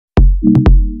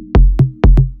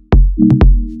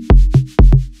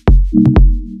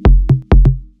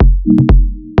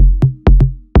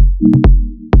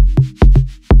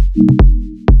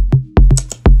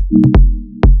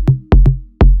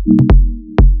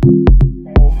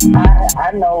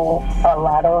that I know a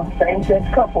lot of same-sex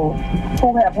couples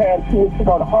who have had kids to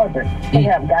go to Harvard. They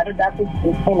have got adopted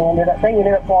kids and they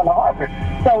ended up going to Harvard.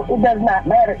 So it does not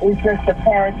matter. It's just the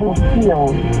parenting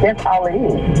skills. That's all it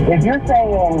is. If you're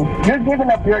saying you're giving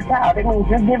up your child, it means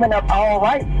you're giving up all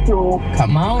rights to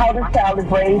how the child is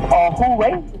raised or who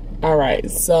raised it. All right,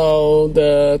 so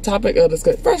the topic of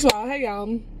discussion. First of all, hey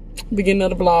y'all. Beginning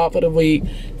of the vlog for the week.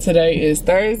 Today is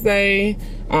Thursday,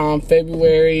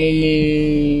 February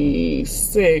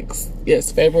 6th.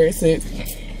 Yes, February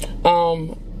 6th.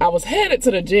 I was headed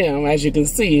to the gym, as you can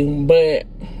see, but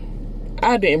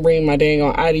I didn't bring my dang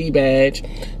on ID badge.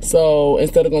 So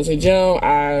instead of going to the gym,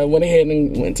 I went ahead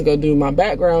and went to go do my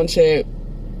background check.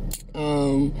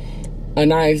 A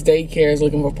nice daycare is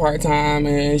looking for part-time,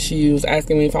 and she was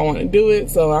asking me if I wanted to do it.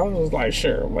 So I was like,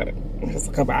 sure, but it's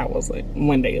a couple hours, like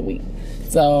 1 day a week.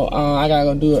 So I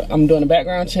gotta go do it. I'm doing a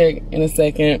background check in a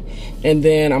second, and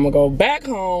then I'm gonna go back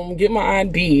home, get my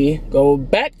ID, go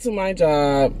back to my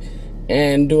job,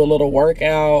 and do a little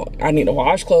workout. I need to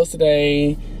wash clothes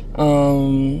today.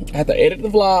 I have to edit the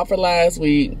vlog for last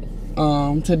week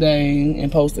today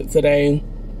and post it today.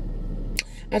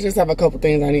 I just have a couple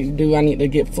things I need to do. I need to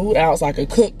get food out so I can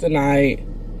cook tonight.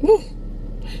 Whew.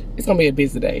 It's gonna be a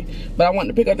busy day. But I wanted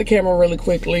to pick up the camera really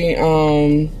quickly.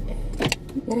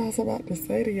 What else I about to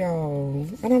say to y'all?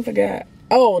 I don't forget.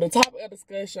 Oh, the topic of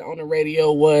discussion on the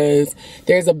radio was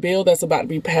there's a bill that's about to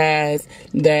be passed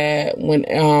that when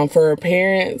for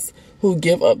parents who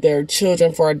give up their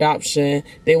children for adoption,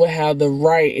 they will have the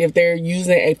right, if they're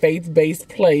using a faith-based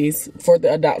place for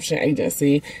the adoption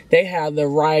agency, they have the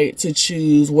right to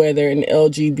choose whether an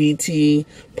LGBT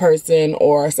person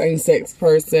or a same-sex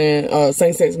person,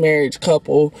 same-sex marriage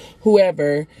couple,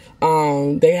 whoever,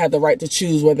 they have the right to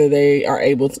choose whether they are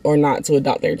able to, or not to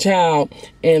adopt their child.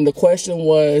 And the question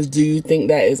was, do you think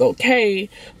that is okay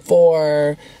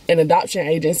for an adoption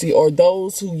agency or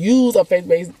those who use a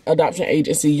faith-based adoption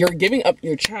agency? You're giving up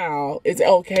your child. It's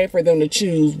okay for them to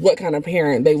choose what kind of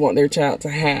parent they want their child to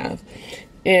have.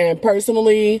 And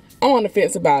personally, I'm on the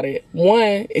fence about it.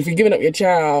 One, if you're giving up your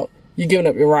child, you're giving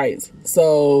up your rights.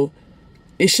 So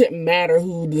it shouldn't matter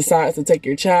who decides to take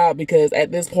your child, because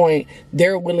at this point,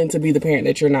 they're willing to be the parent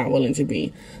that you're not willing to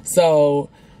be. So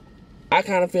I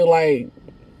kind of feel like,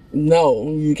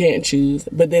 no, you can't choose.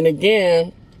 But then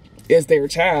again, it's their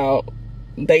child.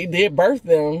 They did birth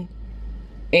them.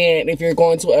 And if you're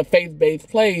going to a faith-based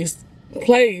place,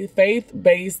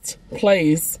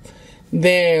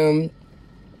 then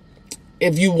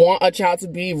if you want a child to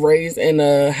be raised in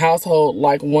a household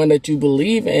like one that you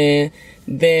believe in,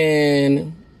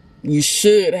 then you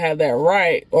should have that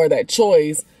right or that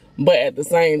choice. But at the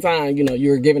same time, you know,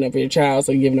 you're giving up your child,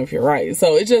 so you're giving up your rights.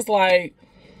 So it's just like,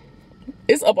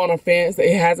 it's up on a fence.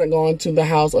 It hasn't gone to the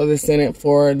House or the Senate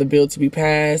for the bill to be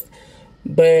passed.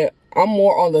 But I'm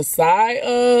more on the side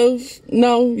of,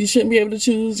 no, you shouldn't be able to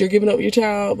choose. You're giving up your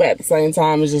child. But at the same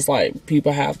time, it's just like,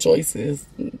 people have choices.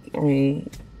 I mean,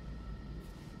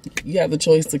 you have the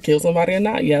choice to kill somebody or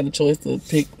not. You have the choice to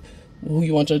pick who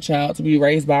you want your child to be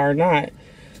raised by or not.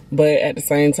 But at the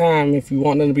same time, if you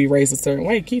want them to be raised a certain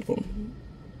way, keep them.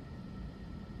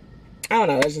 I don't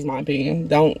know. That's just my opinion.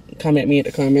 Don't come at me in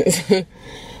the comments.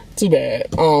 Too bad.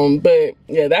 But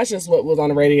yeah, that's just what was on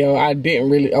the radio. I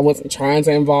wasn't trying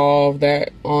to involve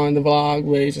that on the vlog,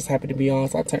 but it just happened to be on,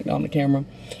 so I turned on the camera.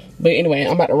 But anyway,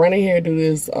 I'm about to run in here and do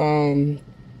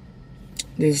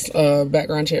this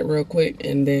background check real quick,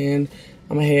 and then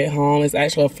I'm gonna head home. It's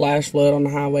actually a flash flood on the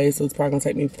highway, so it's probably gonna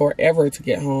take me forever to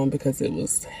get home because it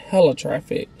was hella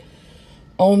traffic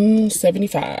on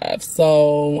 75.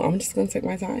 So I'm just gonna take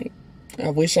my time. I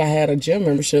wish I had a gym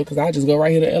membership, because I just go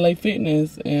right here to LA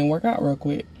Fitness and work out real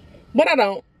quick. But I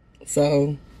don't.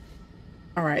 So,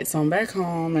 alright, so I'm back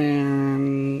home,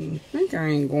 and I think I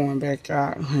ain't going back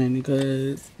out, honey,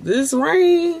 because this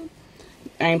rain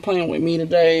ain't playing with me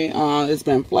today. It's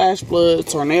been flash flood,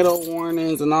 tornado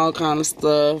warnings, and all kind of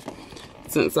stuff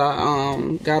since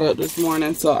I got up this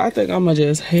morning. So I think I'm going to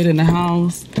just head in the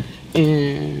house,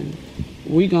 and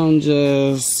we going to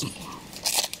just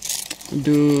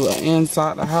do an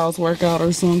inside the house workout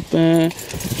or something,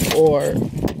 or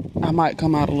I might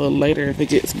come out a little later if it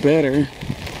gets better.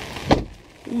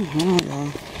 I don't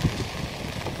know.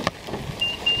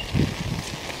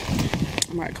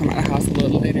 I might come out of the house a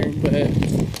little later,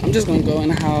 but I'm just gonna go in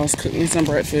the house, cook me some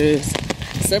breakfast,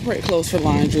 separate clothes for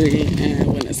laundry, and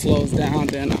when it slows down,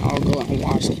 then I'll go and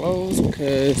wash clothes,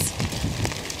 because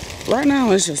right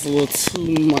now it's just a little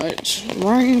too much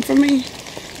rain for me.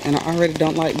 And I already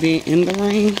don't like being in the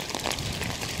rain.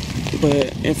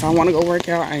 But if I want to go work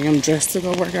out, I am dressed to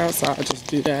go work out, so I'll just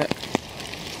do that.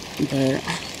 But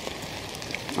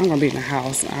I'm gonna be in the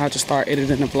house. I'll just start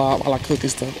editing the vlog while I cook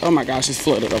and stuff. Oh my gosh, it's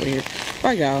flooded over here.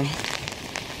 Bye, y'all.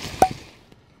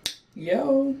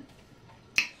 Yo,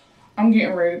 I'm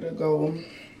getting ready to go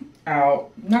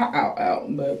out. Not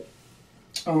out, but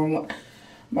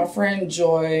my friend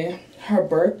Joy, her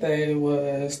birthday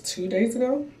was 2 days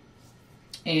ago.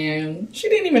 And she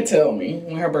didn't even tell me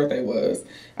when her birthday was.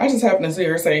 I just happened to see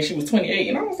her say she was 28.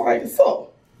 And I was like,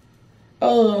 so, it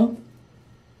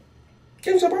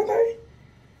was your birthday?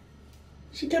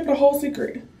 She kept the whole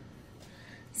secret.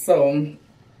 So,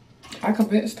 I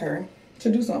convinced her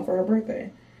to do something for her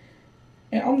birthday.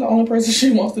 And I'm the only person she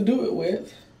wants to do it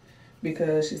with.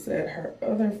 Because she said her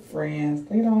other friends,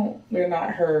 they're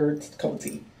not her cup of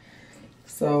tea.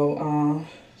 So,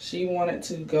 she wanted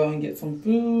to go and get some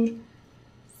food.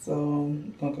 So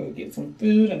I'm gonna go get some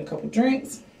food and a couple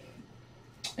drinks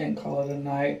and call it a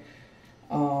night.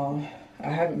 I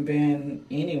haven't been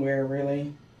anywhere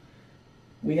really.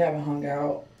 We haven't hung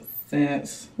out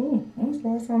since, when was the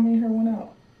last time me and her went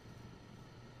out?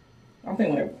 I think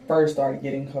when it first started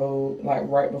getting cold, like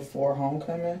right before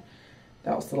homecoming.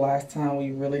 That was the last time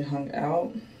we really hung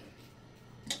out.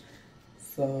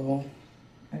 So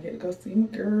I get to go see my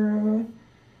girl.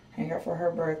 Hang out for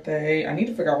her birthday. I need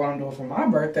to figure out what I'm doing for my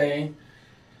birthday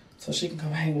so she can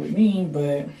come hang with me,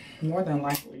 but more than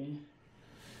likely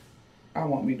I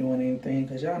won't be doing anything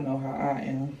because y'all know how I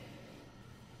am.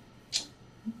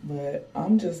 But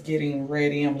I'm just getting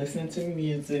ready. I'm listening to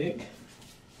music.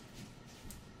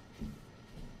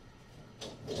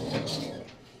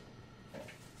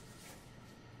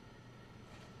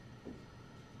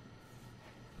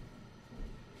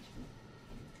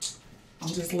 I'm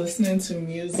just listening to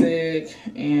music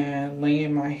and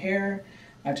laying my hair.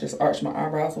 I just arched my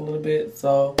eyebrows a little bit.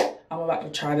 So I'm about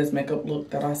to try this makeup look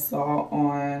that I saw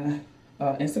on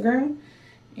Instagram.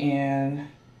 And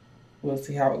we'll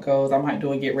see how it goes. I might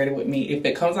do a get ready with me. If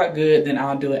it comes out good, then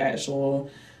I'll do an actual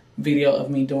video of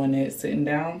me doing it sitting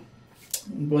down.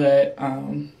 But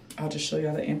I'll just show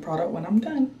y'all the end product when I'm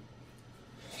done.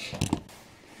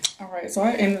 Alright, so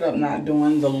I ended up not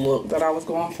doing the look that I was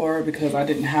going for because I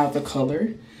didn't have the color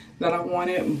that I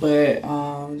wanted. But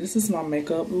this is my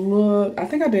makeup look. I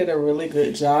think I did a really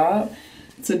good job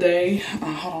today.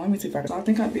 Hold on, let me see if I can. I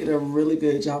think I did a really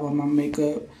good job on my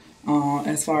makeup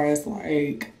as far as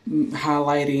like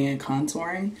highlighting and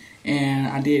contouring. And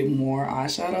I did more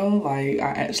eyeshadow. Like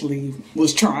I actually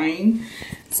was trying.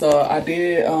 So I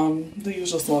did the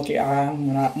usual smoky eye.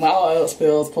 When all else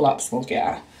fails, pull out the smoky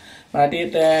eye. But I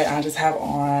did that. I just have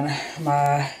on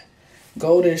my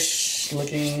goldish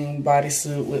looking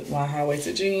bodysuit with my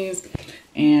high-waisted jeans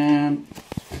and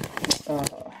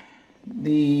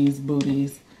these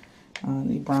booties,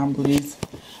 the brown booties.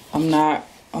 I'm not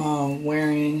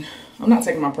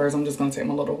taking my purse. I'm just gonna take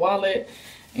my little wallet,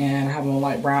 and I have my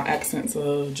light brown accents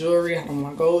of jewelry. I have on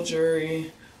my gold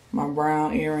jewelry, my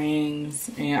brown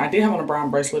earrings, and I did have on a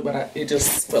brown bracelet, but it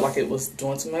just felt like it was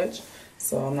doing too much.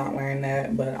 So I'm not wearing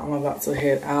that, but I'm about to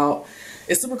head out.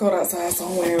 It's super cold outside, so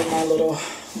I'm wearing my little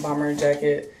bomber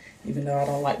jacket, even though I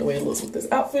don't like the way it looks with this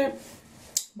outfit.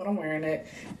 But I'm wearing it,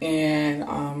 and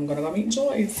I'm gonna go meet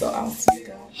Joy, so I'll see you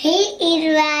guys. Hey,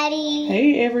 everybody.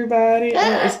 Hey, everybody.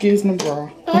 Oh, excuse me, bro.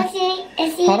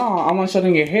 Hold on, I'm gonna show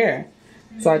them your hair.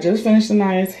 So I just finished the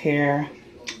nice hair.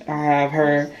 I have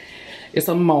her, it's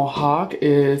a mohawk.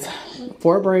 It's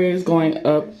 4 braids going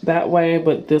up that way,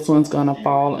 but this one's gonna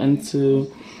fall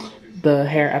into the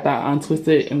hair after I untwist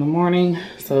it in the morning.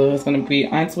 So it's gonna be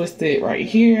untwisted right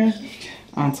here,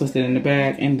 untwisted in the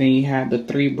back, and then you have the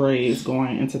 3 braids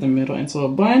going into the middle into a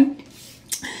bun.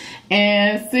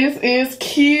 And sis is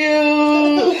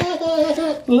cute.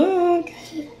 Look.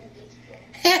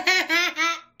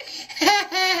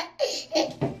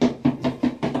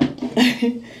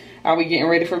 Are we getting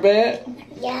ready for bed?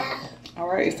 Yeah. All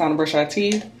right, it's time to brush our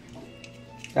teeth.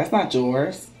 That's not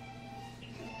yours.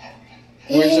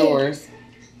 Where's yours?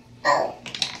 Oh.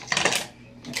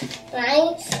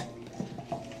 Right.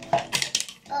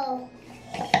 Oh.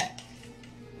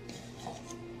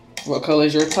 What color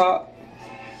is your top?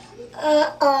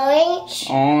 Orange.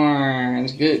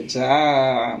 Orange. Good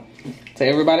job. Say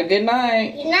everybody good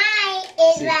night. Good night,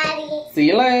 everybody. See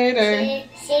you later.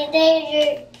 See you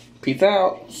later. Peace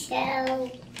out.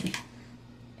 So.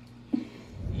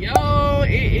 Yo,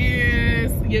 it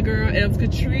is your girl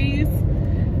Katrice,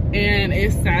 and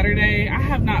it's Saturday. I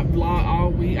have not vlogged all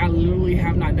week. I literally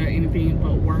have not done anything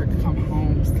but work, come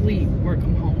home, sleep, work,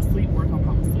 come home, sleep, work, come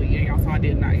home, sleep. Yeah, y'all saw I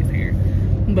did nice hair.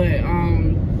 But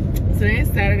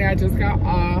today's Saturday. I just got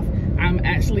off. I'm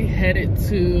actually headed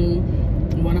to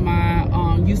one of my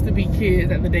used to be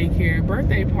kids at the daycare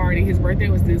birthday party. His birthday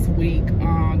was this week,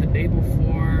 the day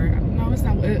before. No, it's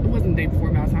not. It wasn't the day before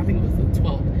Valentine's. I think it was the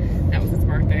 12th. That was his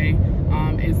birthday.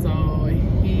 And so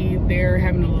they're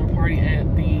having a little party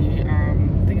at the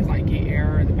I think it's like Get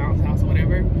Air or the Bounce House or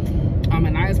whatever.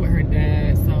 And Naya's with her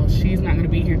dad, so she's not gonna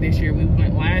be here this year. We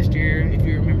went last year, if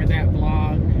you remember that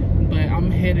vlog. But I'm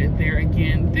headed there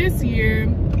again this year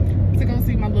to go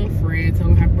see my little friend, tell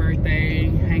them happy birthday,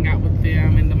 hang out with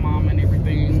them and the mom and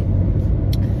everything.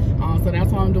 So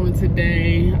that's what I'm doing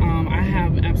today. I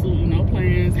have absolutely no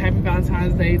plans. Happy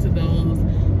Valentine's Day to those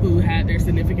who had their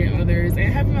significant others,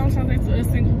 and happy Valentine's Day to us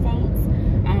single folks.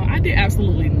 I did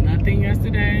absolutely nothing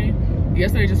yesterday.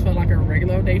 Yesterday just felt like a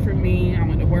regular day for me. I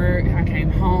went to work, I came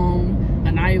home,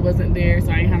 Anaya wasn't there,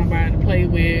 so I ain't had nobody to play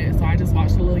with. So I just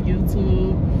watched a little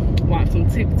YouTube, watched some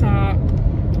TikTok,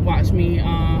 watched me,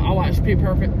 I watched Pitch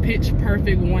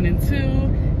Perfect 1 and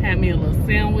 2, had me a little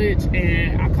sandwich,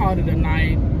 and I called it a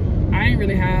night. I ain't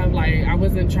really have, like, I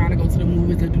wasn't trying to go to the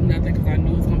movies or do nothing because I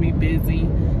knew it was gonna be busy.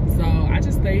 So I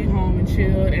just stayed home and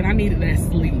chilled, and I needed that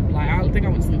sleep. Like, I think I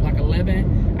went to sleep like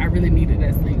 11. I really needed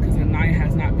that sleep because Anaya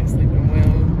has not been sleeping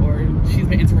well, or she's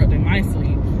been interrupting my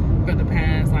sleep for the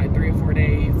past like 3 or 4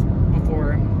 days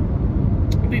before.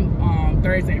 I think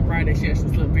Thursday and Friday she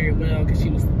actually slept very well because she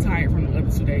was tired from the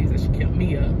other 2 days that she kept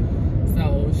me up.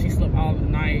 So she slept all the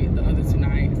night, the other 2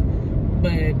 nights.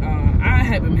 But I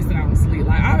have been missing out on sleep.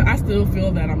 Like, I still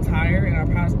feel that I'm tired, and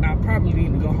I probably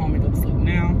need to go home and go to sleep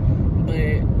now.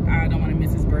 But I don't want to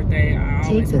miss his birthday. I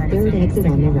Take the third exit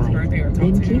on the right,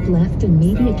 then keep left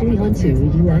immediately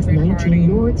onto US 19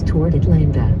 north toward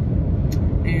Atlanta.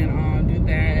 And do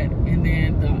that, and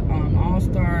then the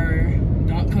All-Star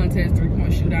Dunk Contest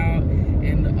 3-point shootout,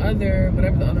 and the other,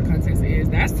 whatever the other contest is,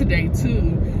 that's today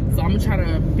too. So I'm gonna try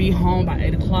to be home by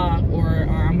 8 o'clock, or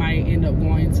I might end up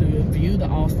going to view the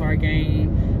All-Star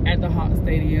game at the Hawk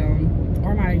Stadium,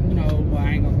 or I might, you know, well,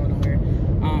 I ain't gonna go nowhere.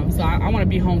 So I want to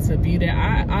be home to view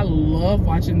that. I love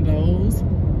watching those.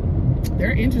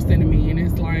 They're interesting to me, and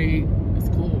it's like, it's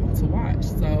cool to watch.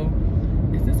 So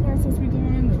is this where I'm supposed to be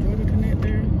going, the Georgia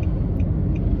Connector?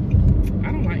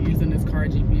 I don't like using this car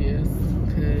GPS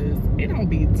because it don't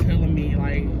be telling me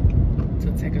like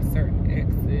to take a certain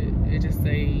exit. It just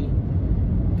say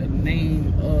the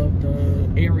name of the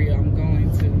area I'm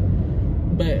going to.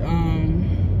 But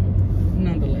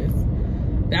nonetheless,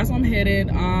 that's where I'm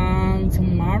headed.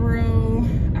 Tomorrow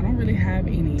I don't really have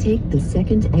any. Take the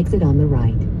second exit on the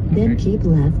right, then keep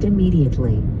left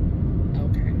immediately.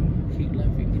 Okay, keep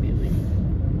left immediately.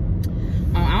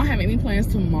 I don't have any plans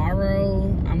tomorrow.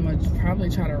 I'm gonna probably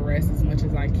try to rest as much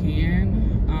as I can.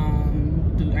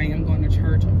 I am going to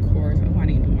church, of course. Oh, I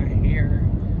need to do my hair,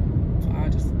 so I'll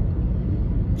just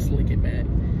slick it back.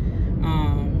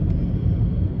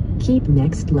 Keep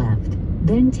next left,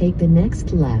 then take the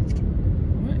next left.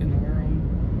 What in the world?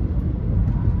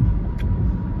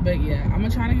 But yeah, I'm gonna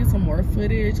try to get some more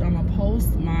footage. I'm gonna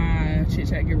post my chit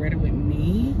chat get ready with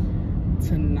me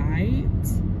tonight,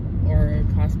 or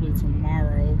possibly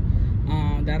tomorrow.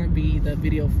 That'll be the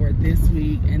video for this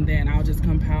week, and then I'll just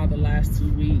compile the last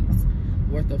 2 weeks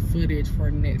worth of footage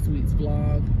for next week's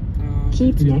vlog.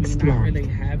 Keep next not left. really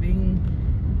having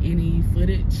any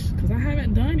footage because I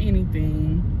haven't done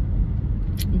anything.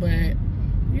 But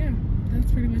yeah,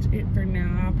 that's pretty much it for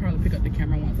now. I'll probably pick up the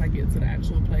camera once I get to the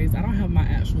actual place. I don't have my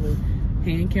actual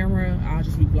hand camera. I'll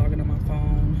just be vlogging on my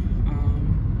phone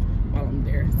while I'm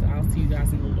there. So I'll see you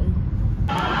guys in a little.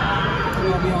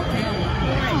 We'll be on camera.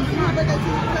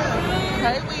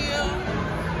 Hey, Will.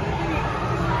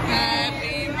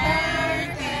 Happy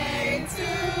birthday to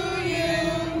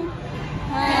you.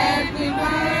 Happy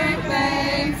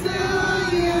birthday to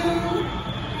you.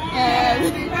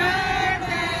 Happy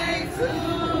birthday to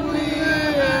you.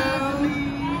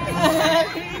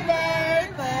 Happy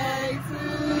birthday to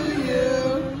you.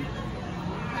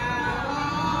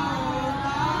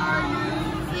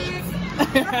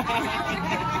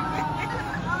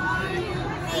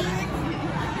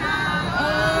 How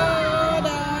old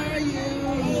are you?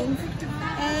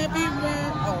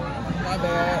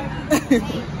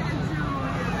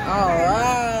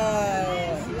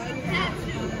 Alright.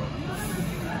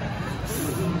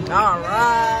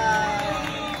 Alright.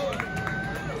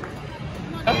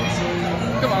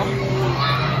 Come on.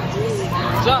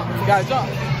 Jump. You gotta jump.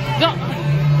 Jump.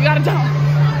 You gotta jump.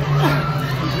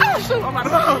 Oh shoot. I'm about to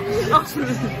go. Oh shoot.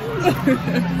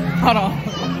 Hold on.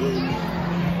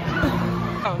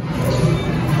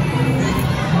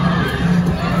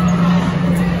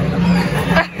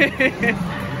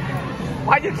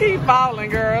 Why you keep falling,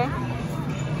 girl?